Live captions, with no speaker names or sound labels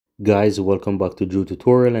Guys, welcome back to Drew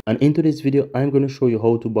Tutorial, and in today's video I'm going to show you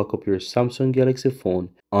how to back up your Samsung Galaxy phone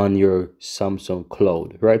on your Samsung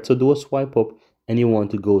Cloud. Right, so do a swipe up and you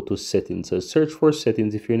want to go to settings. So search for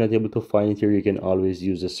settings. If you're not able to find it here, you can always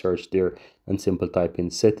use the search there and simple type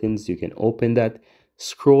in settings. You can open that,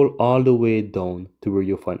 scroll all the way down to where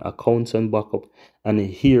you find accounts and backup, and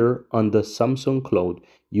here on the Samsung Cloud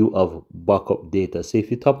you have backup data. So if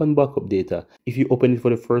you tap on backup data, if you open it for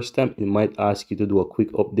the first time, it might ask you to do a quick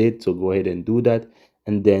update. So go ahead and do that,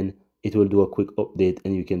 and then it will do a quick update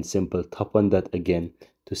and you can simply tap on that again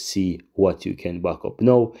to see what you can back up.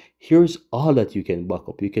 Now here's all that you can back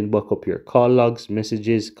up. You can back up your call logs,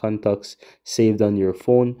 messages, contacts saved on your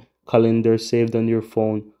phone, calendar saved on your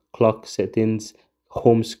phone, clock settings,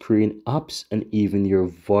 home screen, apps, and even your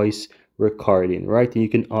voice recording. Right, and you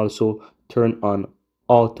can also turn on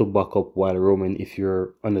auto backup while roaming. If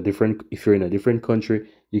you're in a different country,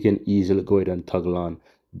 you can easily go ahead and toggle on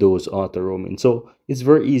those auto roaming. So it's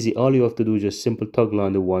very easy. All you have to do is just simple toggle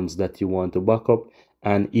on the ones that you want to back up,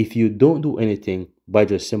 and if you don't do anything by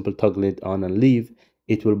just simple toggling it on and leave,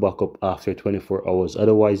 it will back up after 24 hours.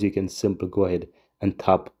 Otherwise, you can simply go ahead and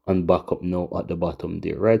tap on backup now at the bottom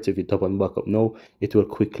there. Right, so if you tap on backup now, it will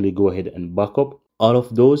quickly go ahead and back up all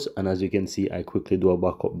of those, and as you can see, I quickly do a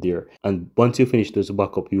backup there. And once you finish those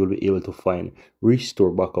backup, you will be able to find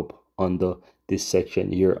restore backup under this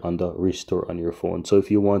section here under restore on your phone. So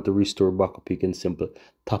if you want to restore backup, you can simply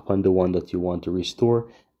tap on the one that you want to restore,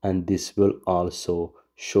 and this will also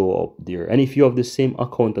show up there. And if you have the same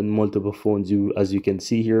account on multiple phones, as you can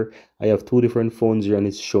see here, I have two different phones here and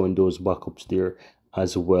it's showing those backups there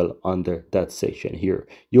as well under that section here.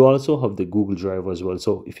 You also have the Google Drive as well.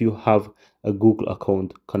 So if you have a Google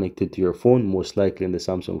account connected to your phone, most likely in the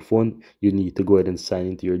Samsung phone, you need to go ahead and sign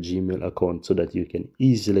into your Gmail account so that you can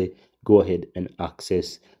easily go ahead and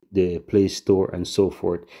access the Play Store and so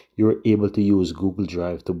forth. You're able to use Google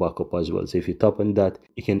Drive to back up as well. So if you tap on that,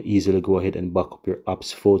 you can easily go ahead and back up your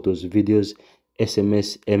apps, photos, videos,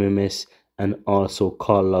 SMS, MMS, and also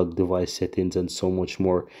call log, device settings, and so much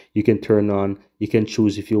more. You can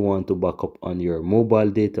choose if you want to back up on your mobile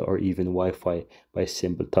data or even Wi-Fi by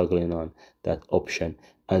simple toggling on that option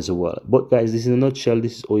as well. But guys, this is in a nutshell.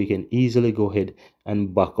 This is how you can easily go ahead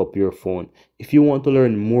and back up your phone. If you want to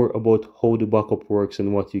learn more about how the backup works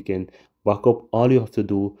and what you can back up, all you have to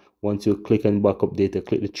do, once you click on backup data,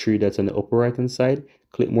 click the three dots on the upper right hand side,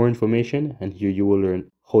 click more information, and here you will learn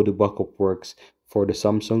how the backup works for the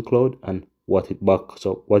Samsung Cloud and what it backs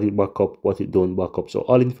up, what it back up, what it don't back up. So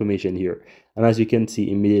all information here. And as you can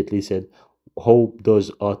see, immediately said, how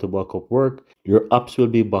does auto backup work? Your apps will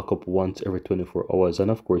be back up once every 24 hours,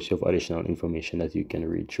 and of course you have additional information that you can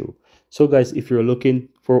read through. So guys, if you're looking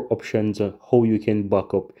for options on how you can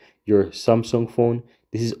back up your Samsung phone,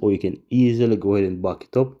 this is how you can easily go ahead and back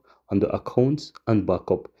it up on the accounts and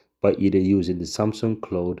backup by either using the Samsung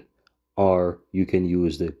Cloud or you can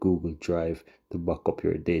use the Google Drive to back up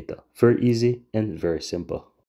your data. Very easy and very simple.